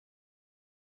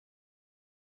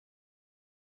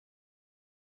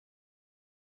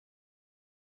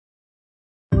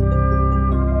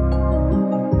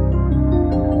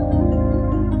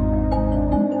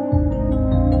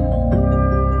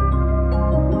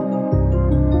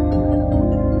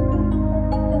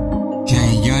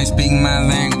speak my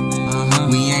language.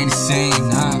 We ain't the same.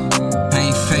 I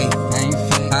ain't fake.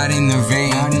 Hot in the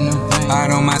vein. Hot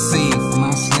on my sleeve.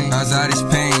 Cause all this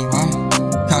pain.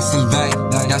 Cost a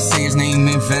life. Y'all say his name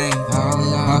in vain.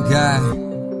 Oh God,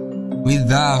 we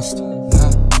lost.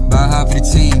 About half of the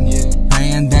team.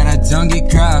 Praying that I don't get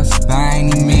crossed by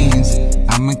any means.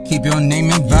 I'ma keep your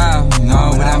name involved. You know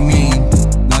what I mean?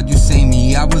 Lord, you see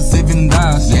me, I was living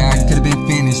lost. Yeah, I could've been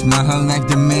finished, my whole life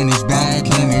diminished. Bad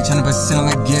image, 100%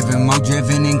 like giving. More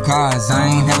driven in cars, I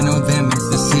ain't having no limits.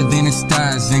 The ceiling of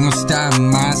stars ain't gon' stop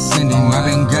my ascending. I've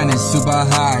been grinding super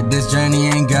hard, this journey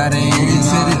ain't gotta end. Get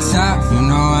to the top, you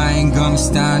know I ain't gonna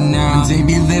stop now. They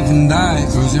be living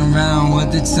life, cruising around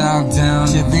with the top down,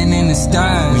 chillin' in the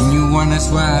stars. When you want, that's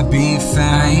why I be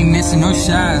found. I ain't missing no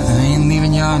shots, I ain't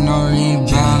leaving y'all no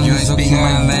rebound. You ain't speaking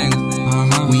my language.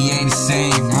 We ain't the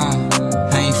same.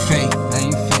 I ain't fake.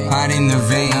 Hot in the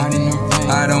vein.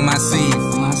 Hot on my sleeve.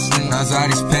 Cause all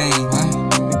this pain.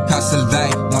 Cost a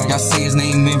life. Y'all say his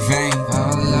name in vain.